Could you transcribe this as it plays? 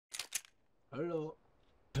Hello.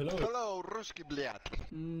 Hello. Hello, русский, блядь.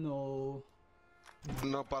 No.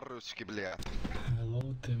 Но по-русски, блядь. Hello,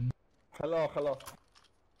 Tim. Hello, hello.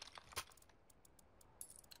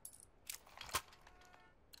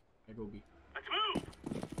 I go B. Let's move!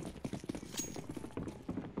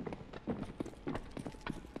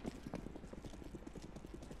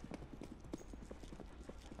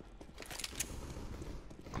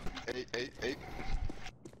 Эй.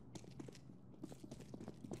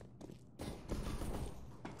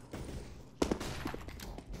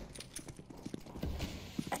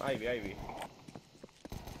 Ivy.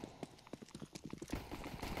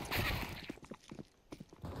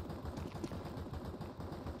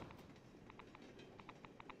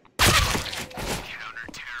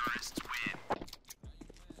 Counter-terrorists win.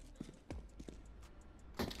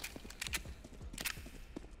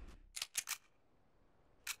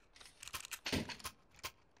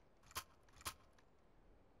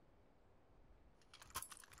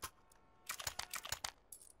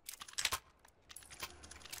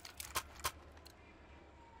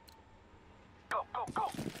 Go!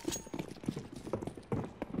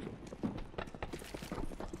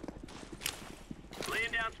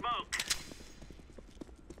 Laying down smoke.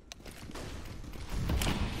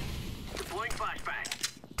 Deploying flashbang.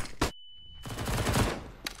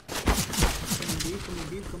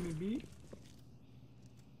 Coming B.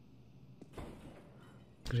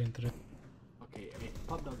 Green trap. Okay,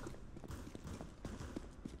 pop dog.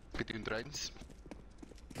 Between trains.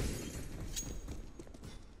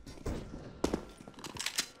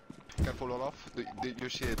 Careful, Olaf. Do you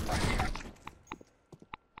see it?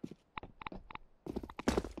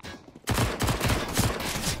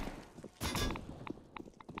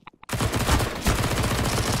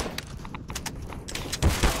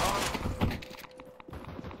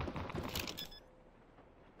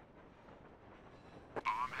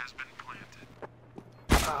 Bomb has been planted.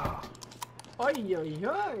 Oi.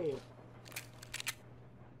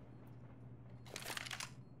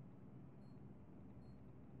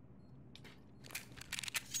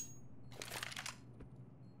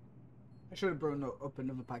 I should have brought up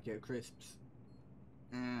another packet of crisps.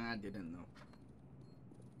 I didn't know.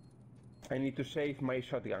 I need to save my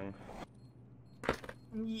shotgun.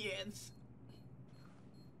 Yes.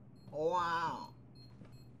 Wow.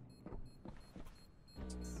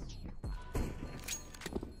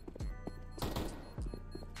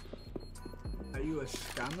 Are you a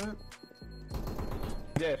scammer?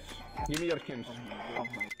 Yes, give me your skins. Oh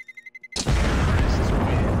my.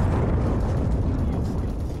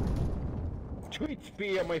 Twitch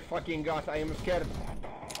P on my fucking gas, I am scared.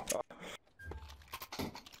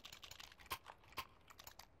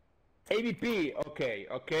 AVP, okay.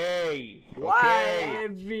 Why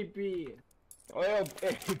MVP? Well,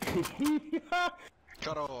 AVP.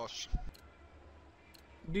 Хорош.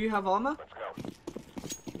 Do you have armor? Let's go.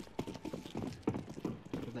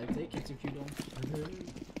 Could I take it if you don't?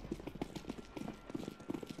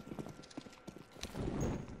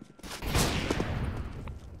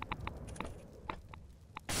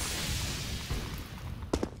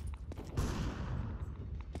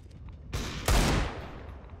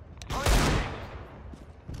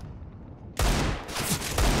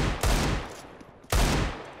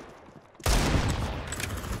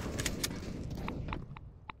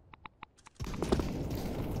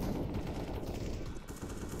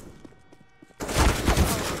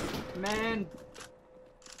 Man,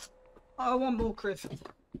 I want more crisps.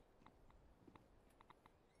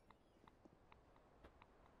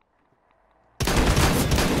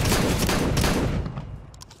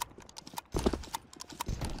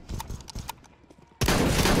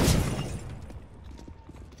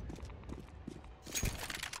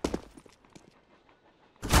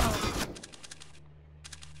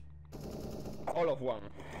 All of one.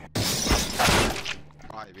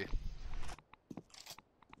 Ivy.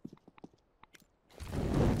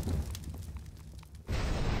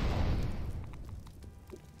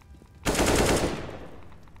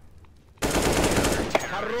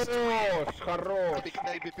 Хорош.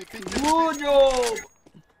 Good job!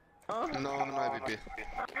 No, AVP.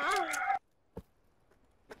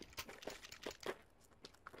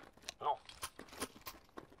 No.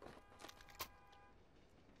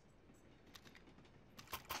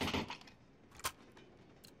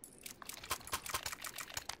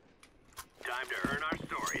 Time to earn our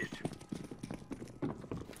stories.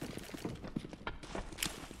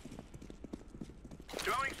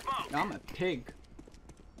 Throwing smoke. I'm a pig.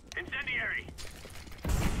 Incendiary.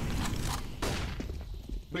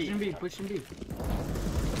 Pushing B.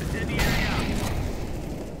 Incendiary out.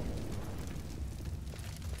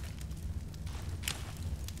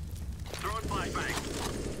 Throwing Flashbang.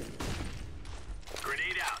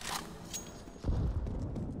 Grenade out.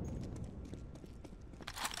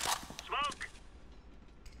 Smoke.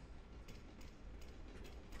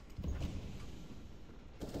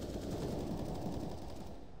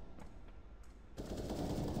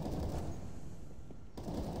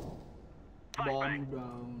 Bomb Flashbang.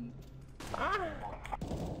 down.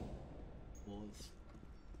 Balls.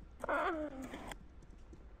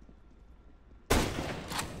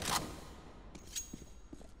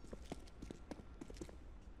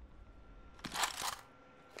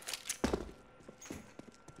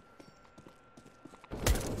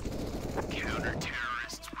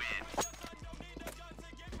 Counter-terrorists win.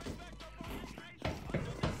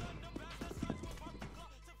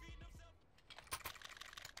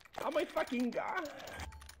 Oh my fucking god.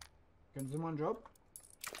 Can someone drop?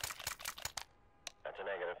 That's a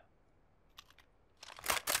negative.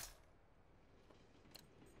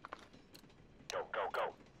 Go, go,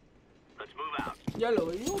 go. Let's move out. Yellow,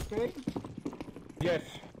 are you okay? Yes.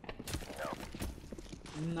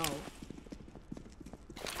 No.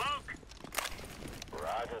 Smoke.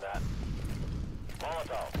 Roger that.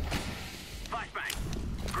 Molotov. Flashbang.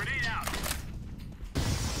 Grenade out.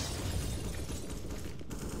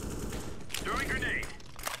 Throwing grenade.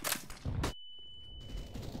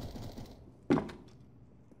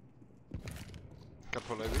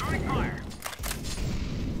 Careful, lady. Throwing fire.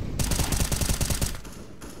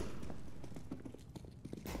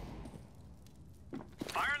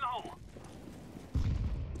 Fire in the hole.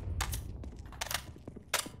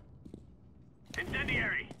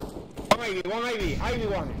 Incendiary. One Ivy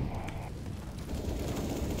one.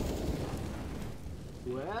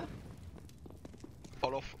 Where?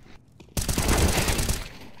 Fall off.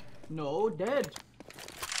 No, dead.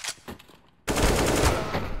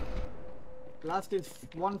 Last is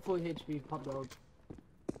 1 full HP, pop dog.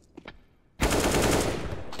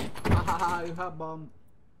 Ahaha, you have bomb.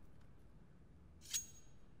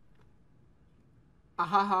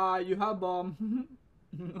 Ahaha, you have bomb.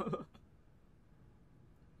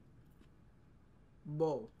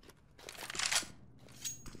 Bow.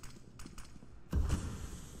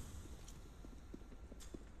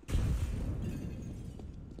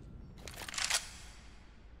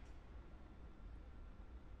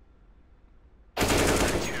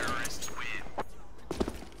 Terrorists win.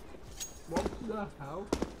 What the hell?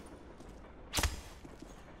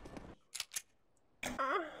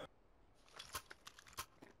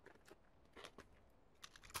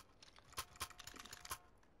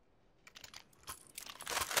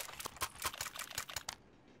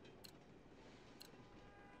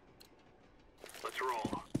 Let's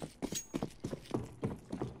roll.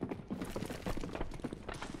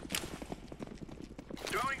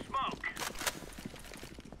 Throwing smoke.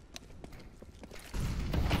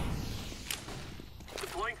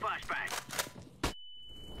 Deploying flashbang.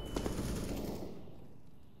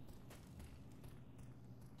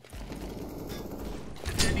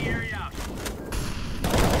 Incendiary out.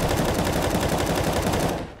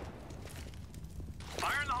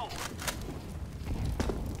 Fire in the hole.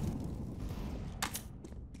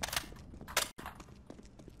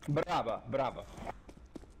 Brava.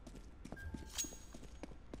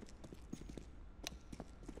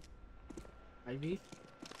 Ivy?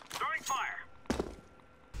 Throwing fire.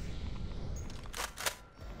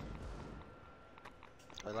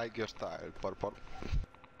 I like your style, purple.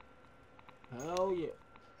 Hell yeah.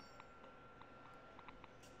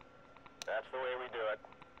 That's the way we do it.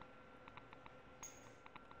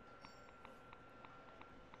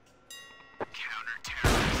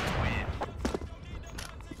 Counter-terrorists win.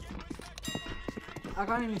 I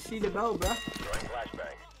can't even see the bell, bruh. Throwing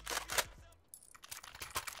flashbang.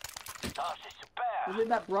 Oh, c'est super. Is it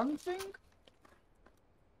that run thing?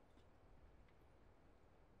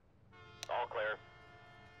 All clear.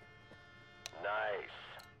 Nice.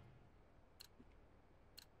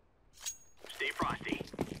 Stay frosty.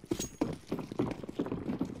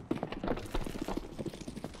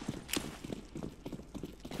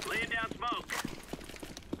 Laying down smoke.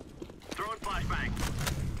 Throwing flashbang.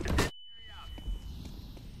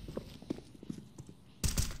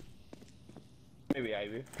 Maybe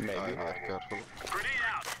Ivy. Maybe. Very careful. Grenade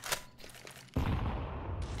out.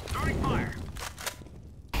 Throwing fire.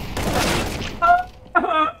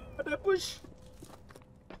 The push.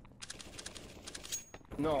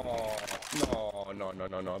 No.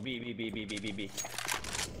 B.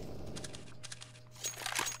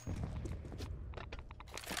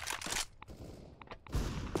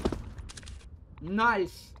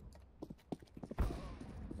 Nice.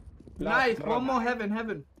 Nice. One more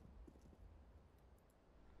heaven.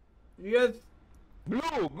 Yes.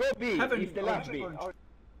 Blue. Go B. Heaven. He's the last B. Orange.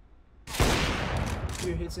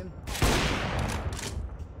 You hit him.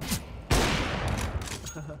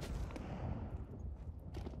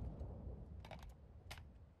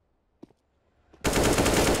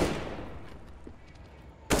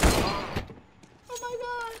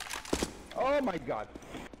 Oh my god.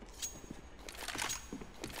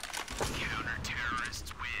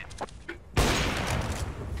 Counter-terrorists win.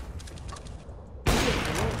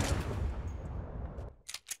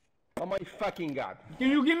 Oh my fucking god. Can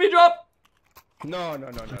you give me drop? No, no,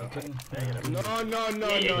 no, no. Okay. No, no, no,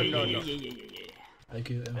 no, no, no. I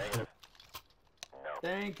give M4.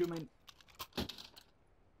 Thank you, man.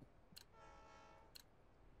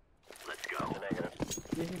 Let's go.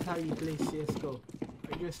 This is how you play CSGO.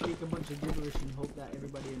 I just speak a bunch of gibberish and hope that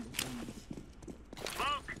everybody understands.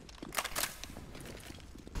 Smoke.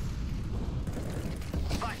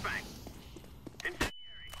 Flashbang.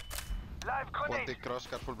 Incendiary. Live One grenade. tick cross,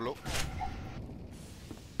 careful blue.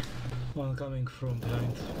 One coming from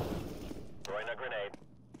behind. Throwing a grenade.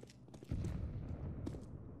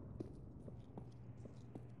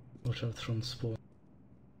 Watch out from spawn.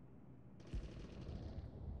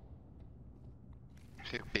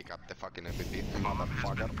 He pick up the fucking MVP,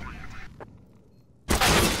 motherfucker.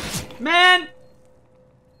 Man!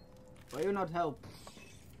 Why you not help?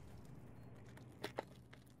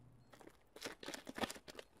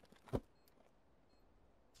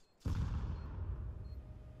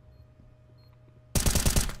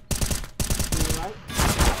 You right?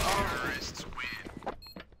 Terrorists win.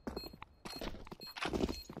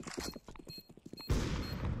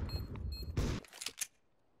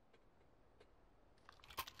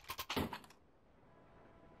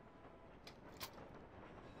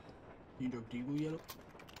 You drop Csgo yellow?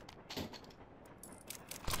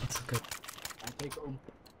 It's okay. I take it.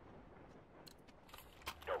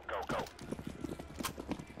 Go, go, go.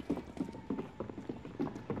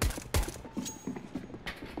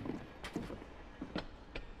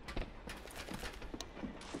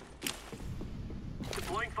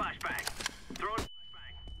 Deploying flashbang. Throwing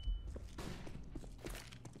flashbang.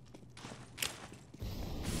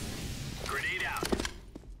 Grenade out.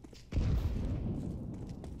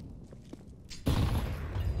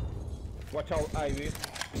 Watch out, Ivy.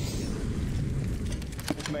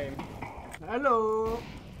 It's main. Hello!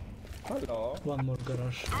 Hello. One more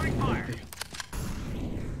garage. Throwing fire. Okay.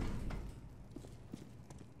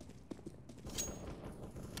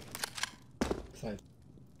 Side.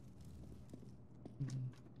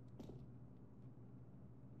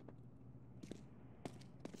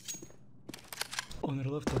 On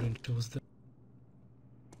your left orange was there.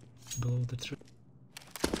 Below the tree.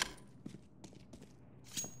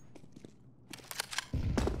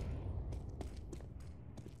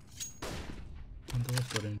 On the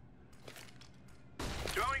left orange.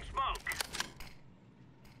 Throwing smoke.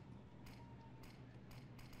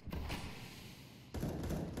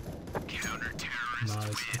 Counter-terrorists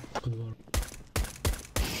Nice. Good work.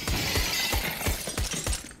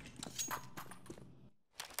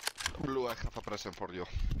 Blue, I have a present for you.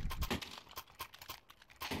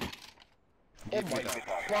 Oh my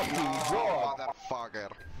fucking Oh, god.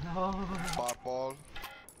 motherfucker. No! Purple.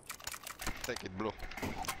 Take it, blue.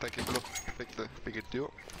 Take it, blue. Pick it,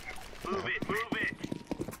 you. Move it, move it.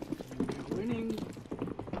 You're winning!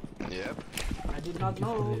 Yep. I did not Thank you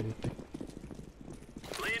for know! the MVP.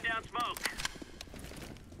 Laying down smoke.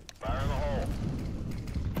 Fire in the hole.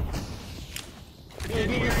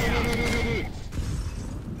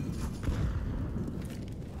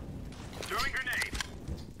 Throwing grenade.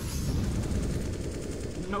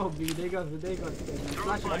 No, B, they got scared.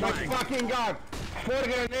 Flash Oh it, my flash it. fucking god. 4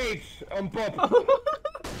 grenades on pop.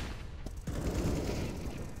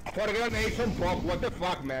 4 grenades on pop. What the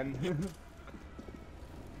fuck, man?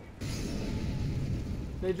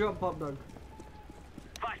 They dropped pop dog.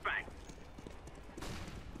 Flashbang.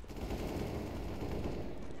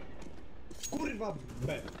 Kurwa B.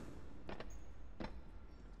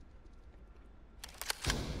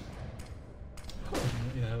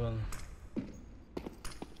 Yeah, well.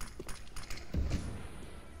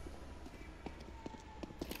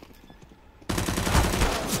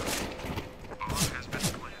 Bomb has been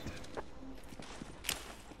planted.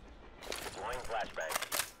 Deploying flashbang.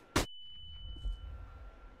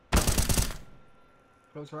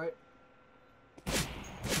 Close right.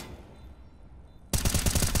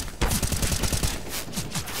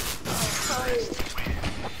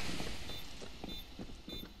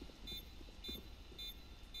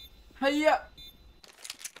 Hiya!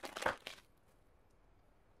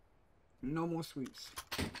 No more sweeps.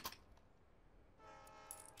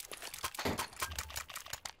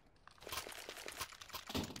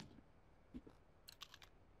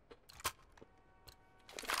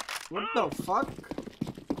 What the fuck?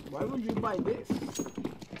 Why would you buy this?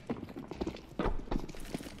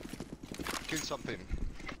 Kill something.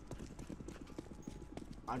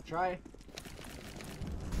 I'll try.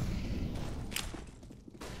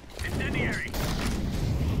 Incendiary!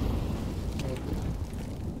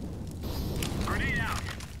 Grenade out!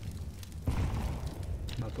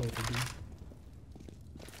 Not all to do.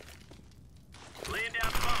 Laying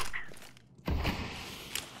down smoke.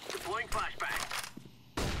 Deploying flashbang.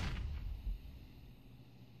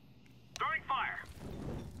 Throwing fire.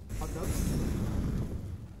 Hot dog.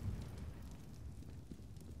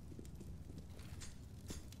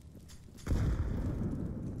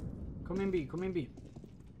 Come in B, come in B.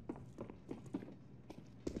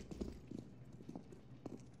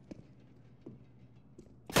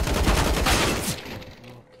 Okay,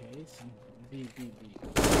 so B.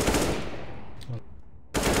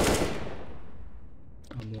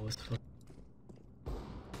 I'm lost for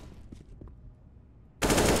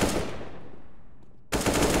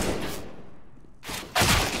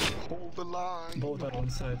Hold the line. both are on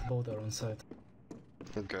site, both are on site.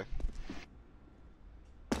 Okay.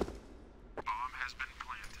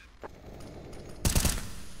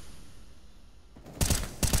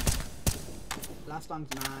 Last one's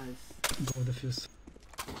nice. Go defuse.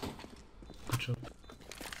 Good job.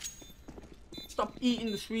 Stop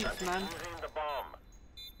eating the sweets, man. Using the bomb.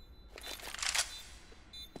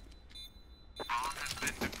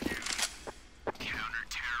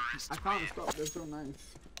 I can't stop, they're so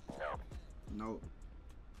nice. No. No.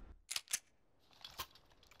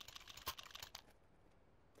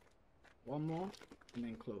 One more, and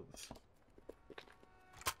then close.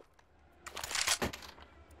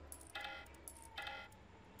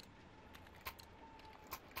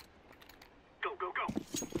 Go, go, go.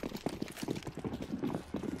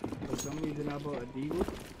 For some reason I bought a Deagle.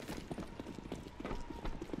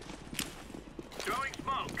 Throwing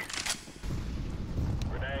smoke.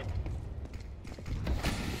 Grenade.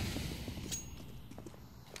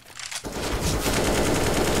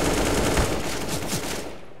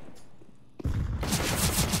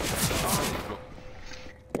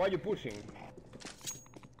 Why are you pushing?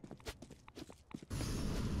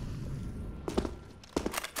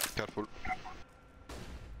 Careful.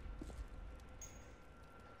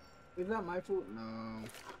 Is that my fault? No.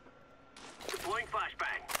 Deploying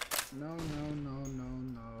flashbang. No.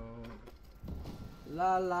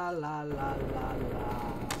 La la la la la la.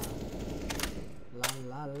 La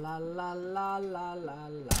la la la la la la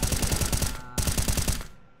la.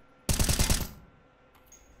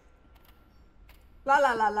 La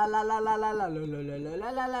la la la la la la la la la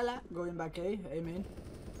la la la la. Going back A, amen.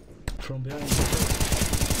 From behind,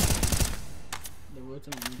 They were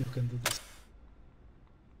telling me. you can do this.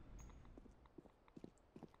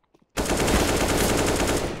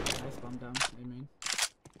 Nice, calm down, amen.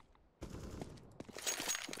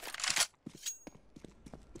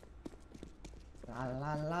 La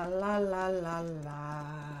la la la la la la.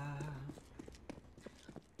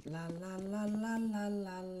 La la la la la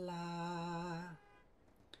la la.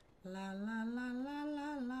 La la la la la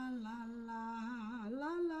la la la.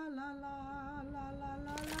 La la la la la la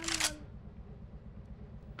la la.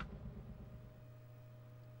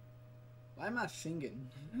 Why am I singing?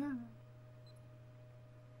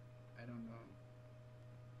 I don't know.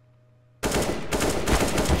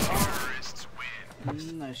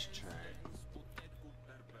 Nice try.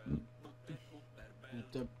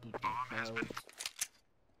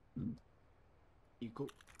 Eco.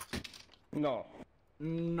 No.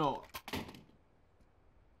 No.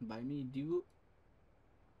 Buy me duo.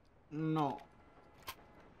 No.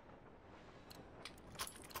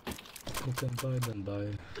 Who can buy, then buy.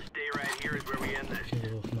 Stay right here is where we end this.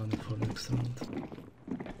 Kilo of money for next round.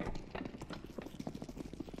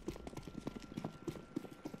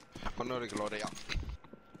 Honor y gloria.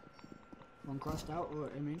 One crossed out or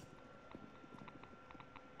I mean?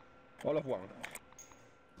 All of one.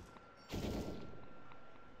 He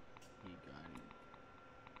got it.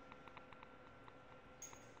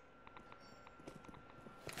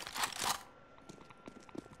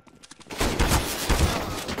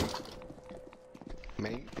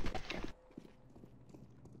 Main.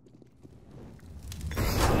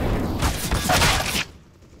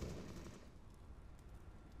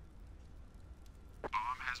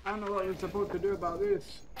 I don't know what you're supposed to do about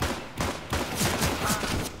this.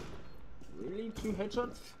 Really? 2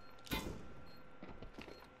 headshots?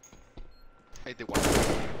 81.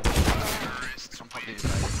 I'm fucking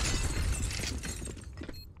inside.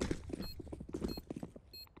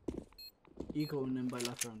 Eco and then by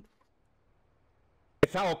last round.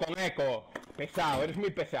 Pesado con eco. Pesado, eres muy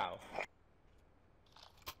pesado.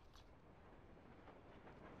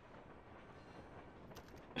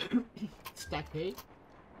 Steppy.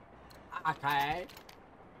 Okay.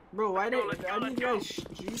 Bro, why are these guys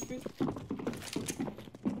stupid?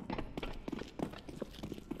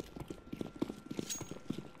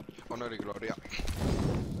 Honor y gloria.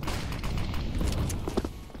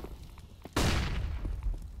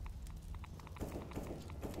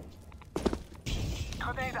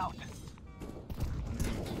 Grenade out.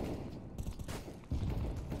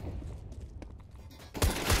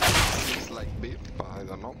 It's like beef, but I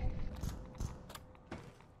don't know.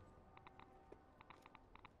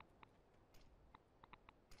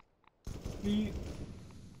 B.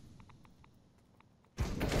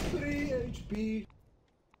 3 HP.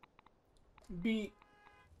 B.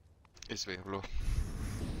 It's beef, blue.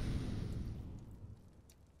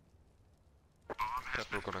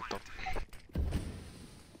 Careful connector.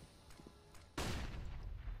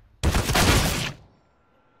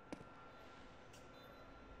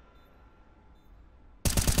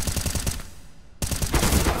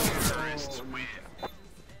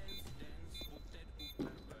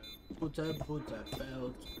 Butter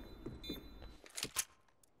belt.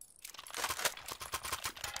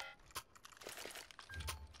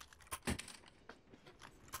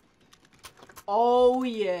 Oh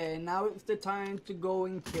yeah, now it's the time to go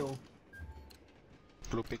and kill.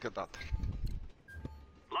 Blue pick at that.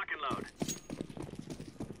 Lock and load.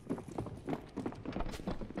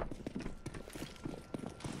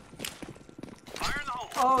 Fire in the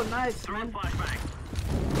hole. Oh, nice, Throwing man. flashbang.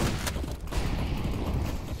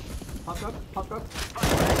 Pop up, pop up.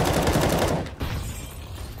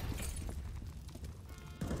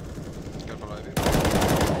 Careful, Ivy.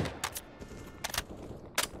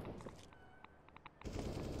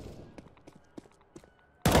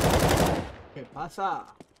 ¿Qué pasa?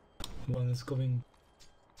 One is coming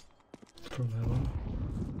from heaven.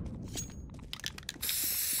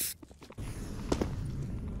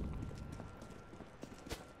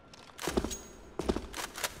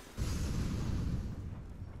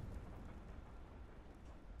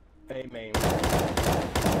 Amen.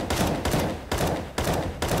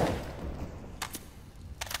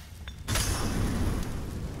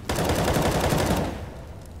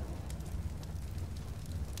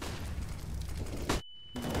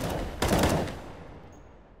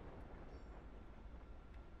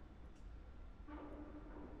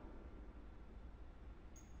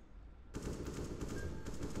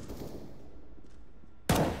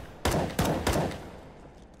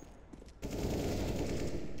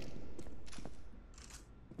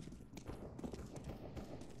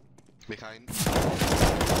 Behind.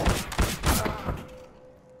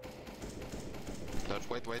 Dodge,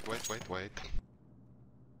 wait.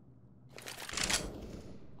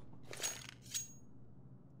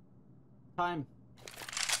 Time.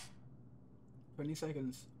 20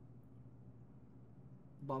 seconds.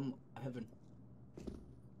 Bomb heaven.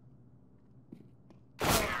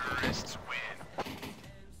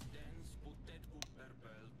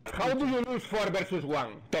 How do you lose 4 versus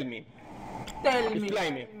 1? Tell me. Tell me.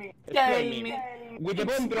 Explain me. Tell Explain me. With the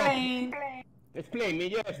bomb drop. Explain. Explain me,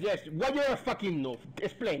 yes. Why you're a fucking noob?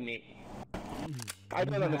 Explain me. I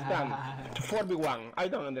don't understand. 4v1. I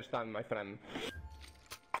don't understand, my friend.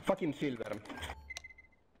 Fucking silver.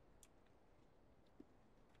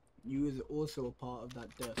 You was also a part of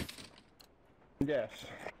that death. Yes.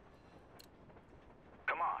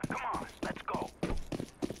 Come on, let's go.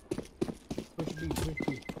 Push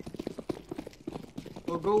B.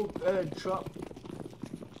 Or go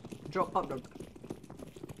drop up dog.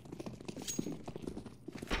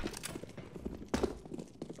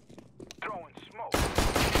 Throwing smoke.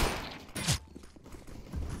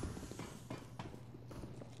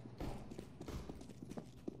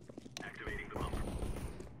 Activating the bumper.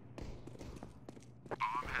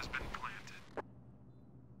 Bomb has been planted.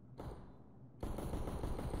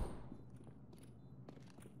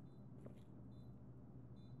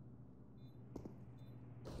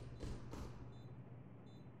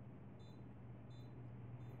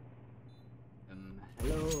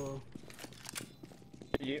 Hello.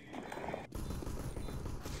 Yeah.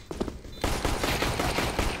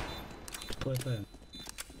 Quite fine.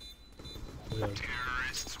 We are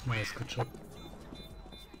nice, good job.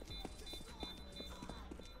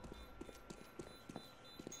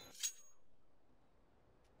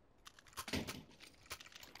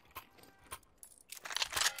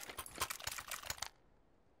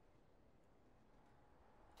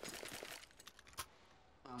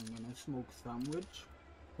 I'm gonna smoke sandwich.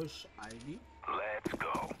 Push Ivy. Let's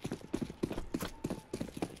go.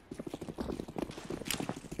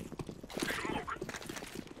 Smoke.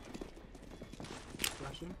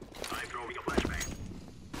 Flashing. I'm throwing a flashbang.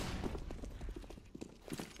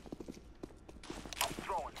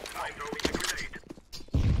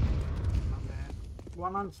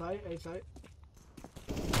 I'm on site, A site.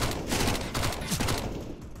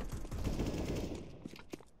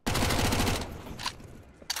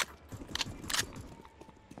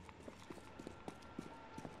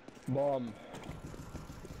 Bomb.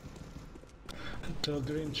 The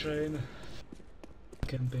green train.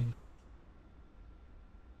 Camping.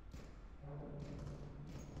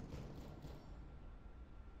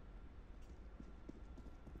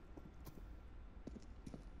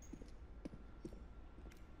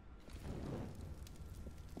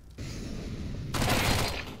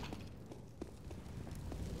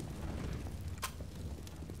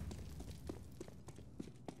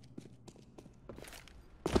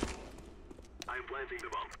 I'm planting the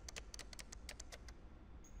bomb.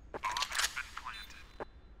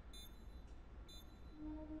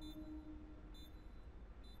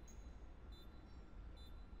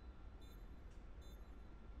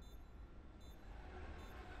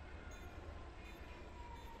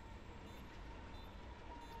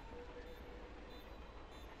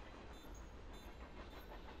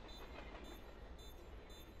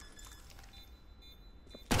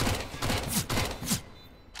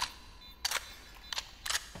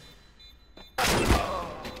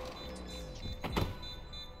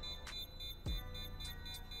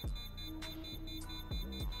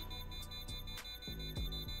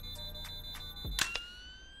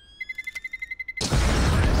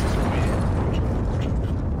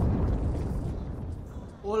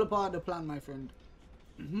 All a part of the plan, my friend.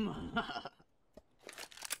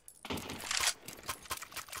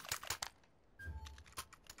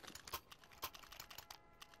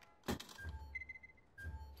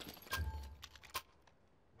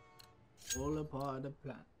 All a part of the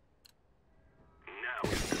plan. Now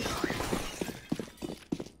is the time.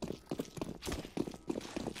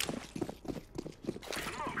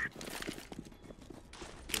 Smoke.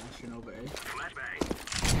 Flashing over A. Flashbang.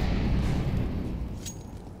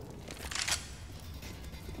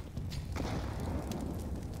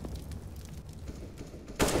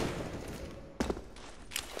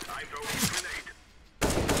 I'm throwing a grenade.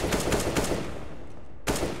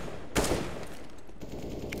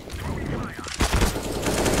 Throwing fire.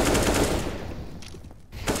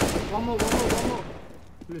 One more.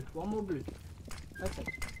 Blue, one more blue. That's it.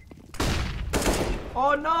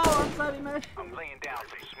 Oh no, I'm sorry, man. I'm laying down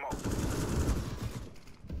some smoke.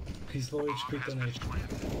 He's low HP, 10 HP.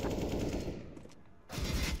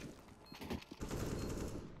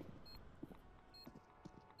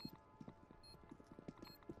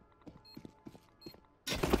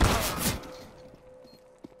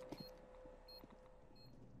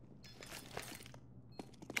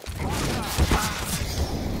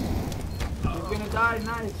 You're gonna die,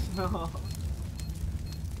 nice. No.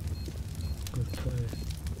 Good play.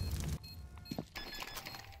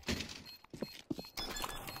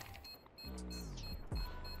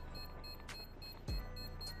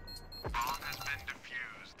 Bomb has been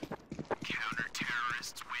defused.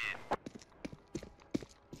 Counter-terrorists win.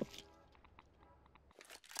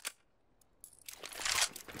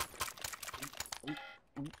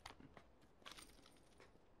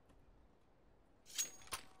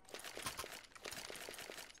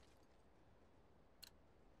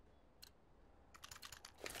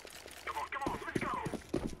 Come on, let's go.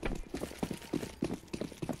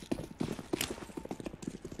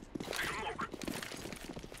 Smoke.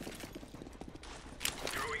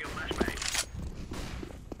 Throwing a flashbang.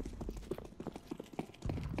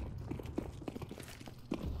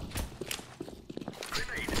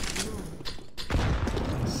 Grenade.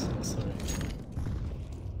 Nice, sorry.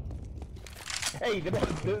 Hey,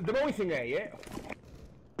 the boys in A, yeah?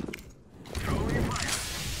 Throwing fire.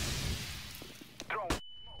 Throw.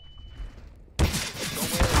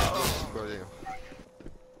 Go you.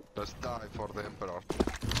 Let's die for the Emperor.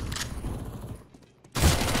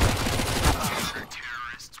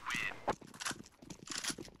 Terrorists win.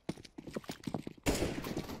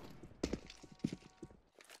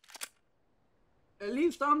 At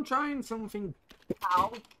least I'm trying something,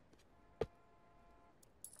 pal.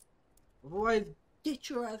 Otherwise, get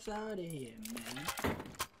your ass out of here, man.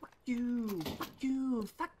 Fuck you, fuck you,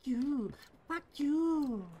 fuck you, fuck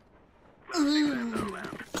you.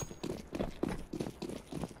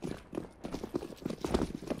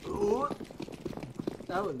 Oh,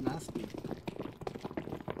 that was nasty.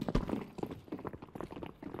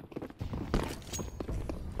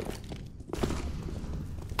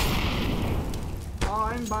 Oh,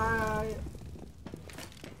 I'm by.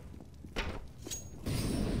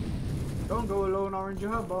 Don't go alone, Orange. You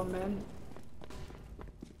have bomb, man.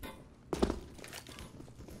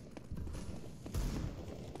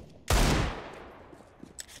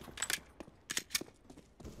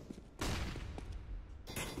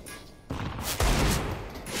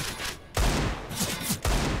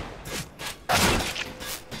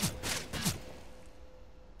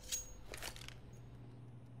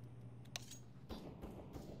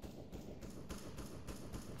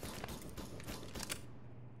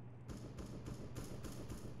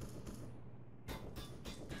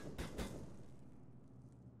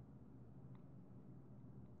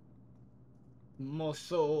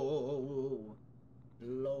 Muscle.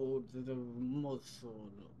 Loads of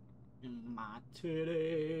muscle in my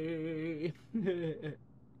titty.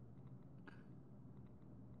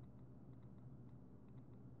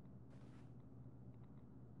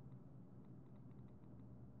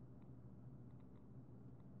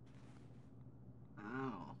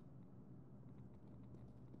 Ow.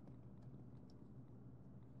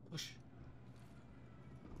 Push.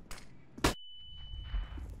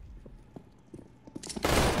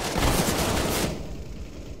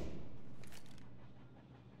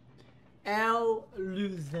 El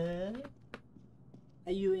Loser?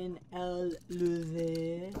 Are you in El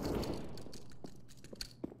Loser?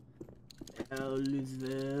 El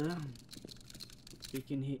Loser. He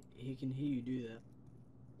can hear you do that.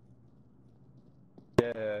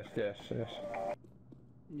 Yes, yes, yes.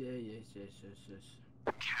 Yeah, yes.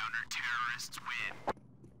 Counter-terrorists win.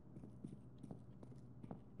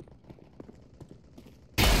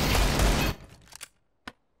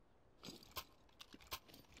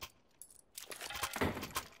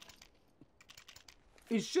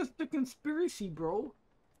 It's just a conspiracy, bro.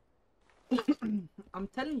 I'm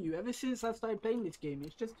telling you, ever since I started playing this game,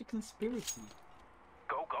 it's just a conspiracy.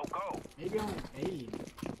 Go, go, go. Maybe I'm an alien.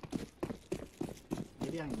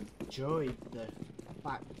 Maybe I enjoy the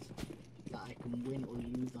fact that I can win or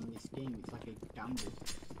lose on this game. It's like a gamble.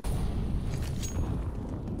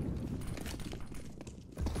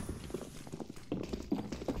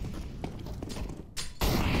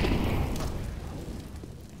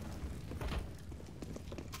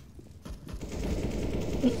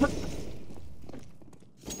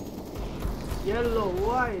 Yellow,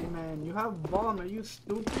 why, man? You have bomb. Are you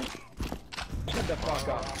stupid? Shut the fuck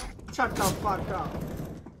up. Shut the fuck up.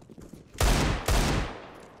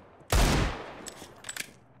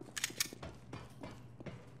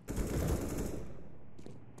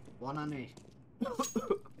 One on me. No.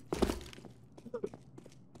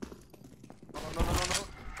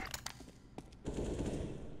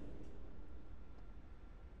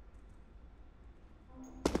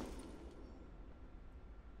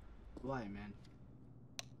 Why, man?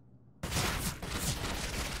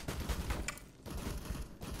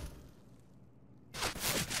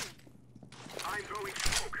 I'm throwing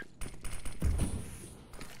smoke.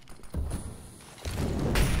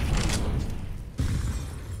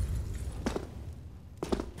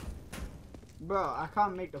 Bro, I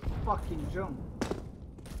can't make the fucking jump.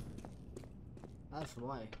 That's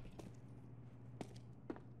why.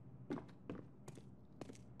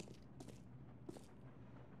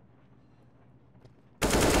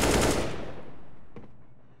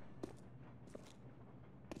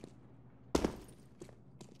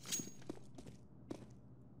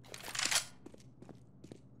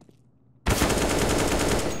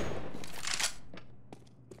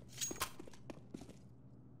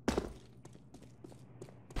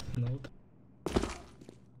 Note.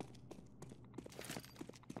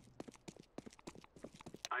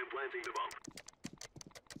 I'm planting the bomb.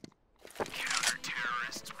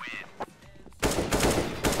 Counter-terrorists win.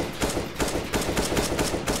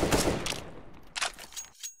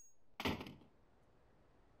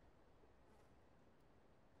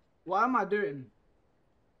 What am I doing?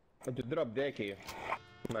 To drop deck here.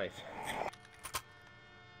 Nice.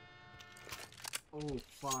 Oh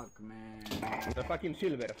fuck, man. The fucking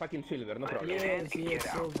silver, no problem. Yes,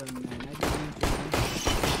 silver, man. I didn't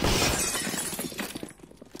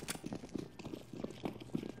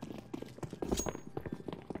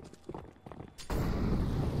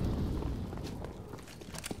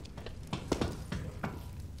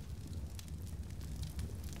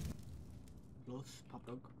Close, pop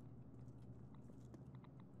dog.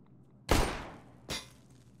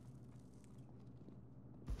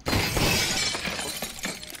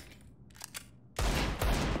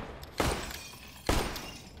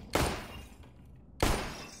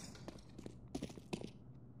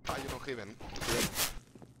 You know heaven.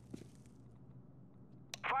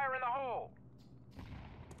 Fire in the hole.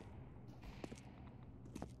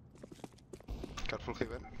 Careful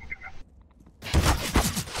heaven.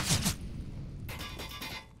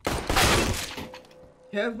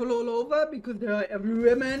 Careful all over because they are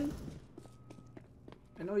everywhere, man.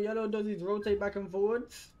 I know yellow does his rotate back and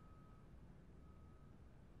forwards.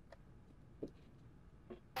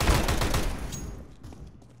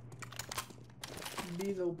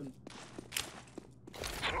 B's open.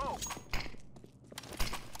 Smoke.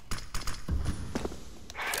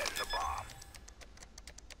 Set the bomb.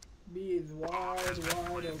 B is wide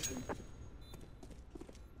open.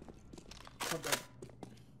 Top dog.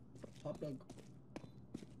 Top dog.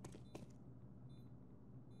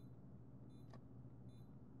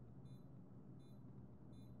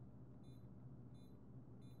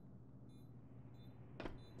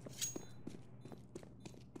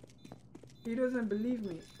 He doesn't believe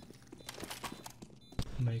me.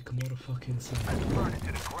 Make more fucking sense. Burn it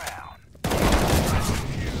to the ground.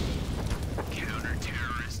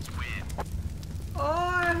 Counter-terrorists win. Oh,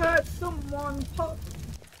 I heard someone pop.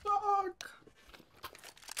 Fuck.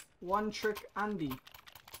 One trick Andy.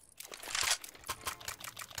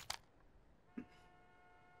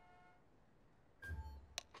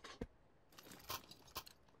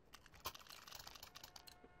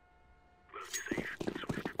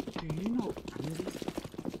 Do you know Andy?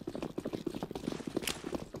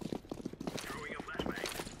 Throwing a flashbang.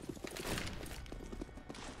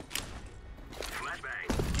 Flashbang.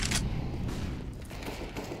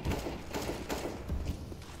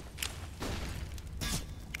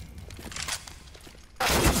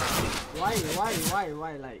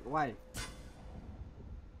 Why, like, why?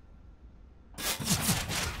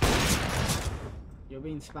 You're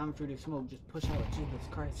being spammed through the smoke, just push out, Jesus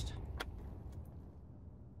Christ.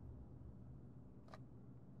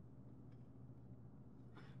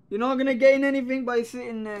 You're not gonna gain anything by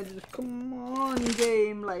sitting there, just come on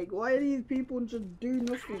game, like, why are these people just do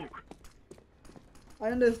nothing? I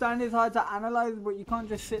understand it's hard to analyze, but you can't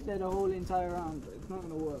just sit there the whole entire round, it's not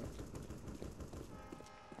gonna work.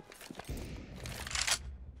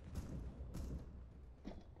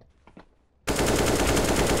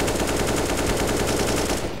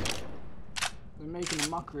 They're making a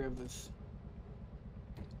mockery of this.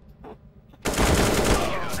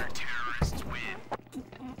 Counter-terrorists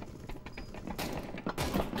win.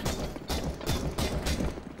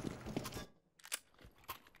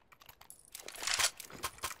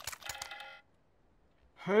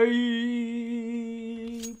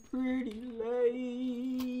 Hey, pretty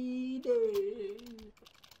lady,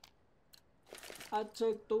 I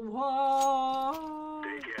take the walk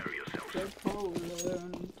Take care of yourself. to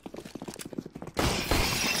Poland.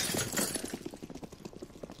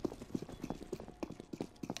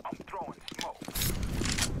 I'm throwing smoke.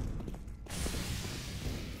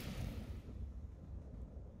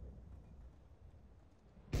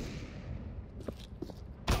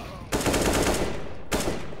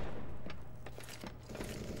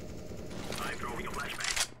 I'm throwing a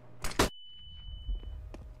flashbang.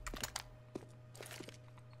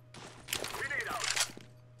 Grenade out.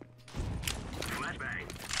 Flashbang.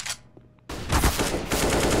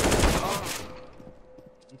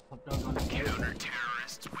 He popped up on the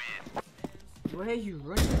Counter-terrorists win. Where are you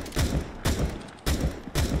running?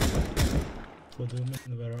 What do you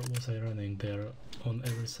mean, where was I running? There on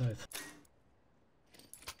every side.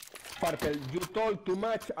 Purple, you told too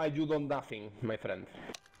much and you done nothing, my friend.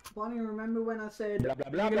 Bonnie, remember when I said Blah blah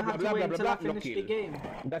blah you're blah gonna have blah to blah wait blah until blah I blah. No finish the kill. game?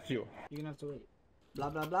 That's you. You're gonna have to wait. Blah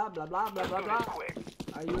blah blah blah blah blah blah blah. Quick.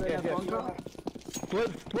 Are you in Yes, a yes. bunker?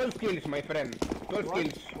 12 kills, my friend. 12 What?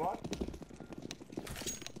 kills. What?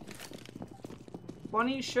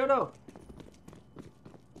 Bonnie, shut up.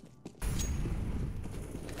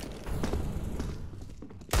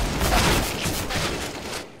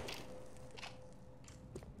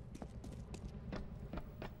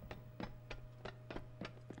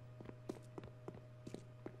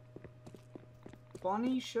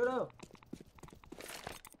 Bonnie, shut up.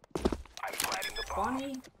 I'm planting the bomb.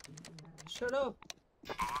 Bonnie, shut up.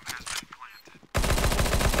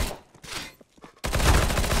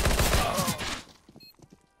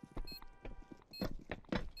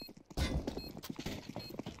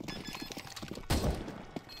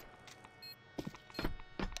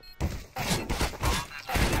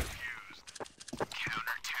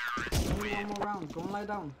 Only one more round. Go and lie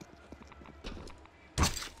down.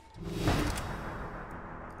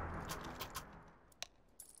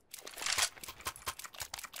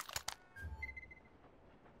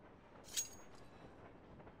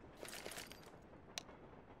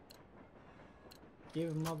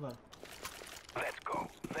 Give mother. Let's go.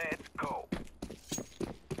 Let's go.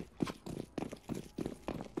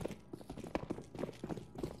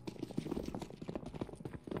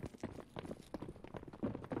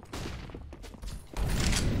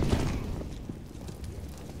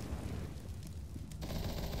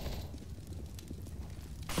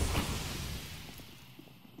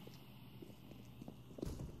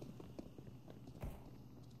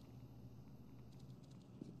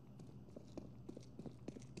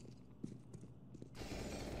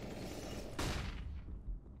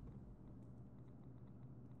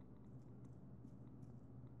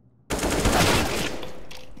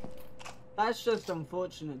 That's just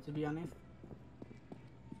unfortunate, to be honest.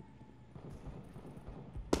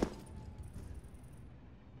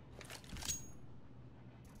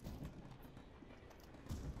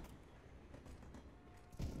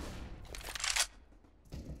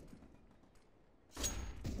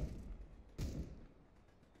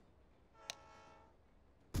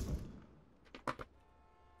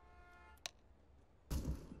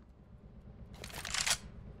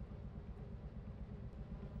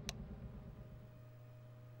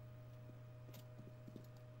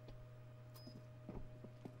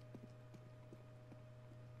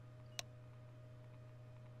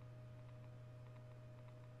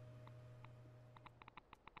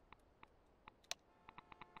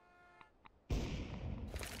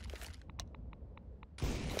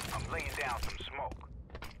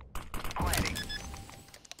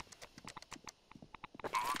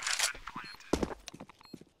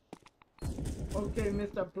 Okay,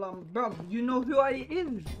 Mr. Plum. Bro, you know who I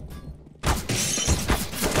is.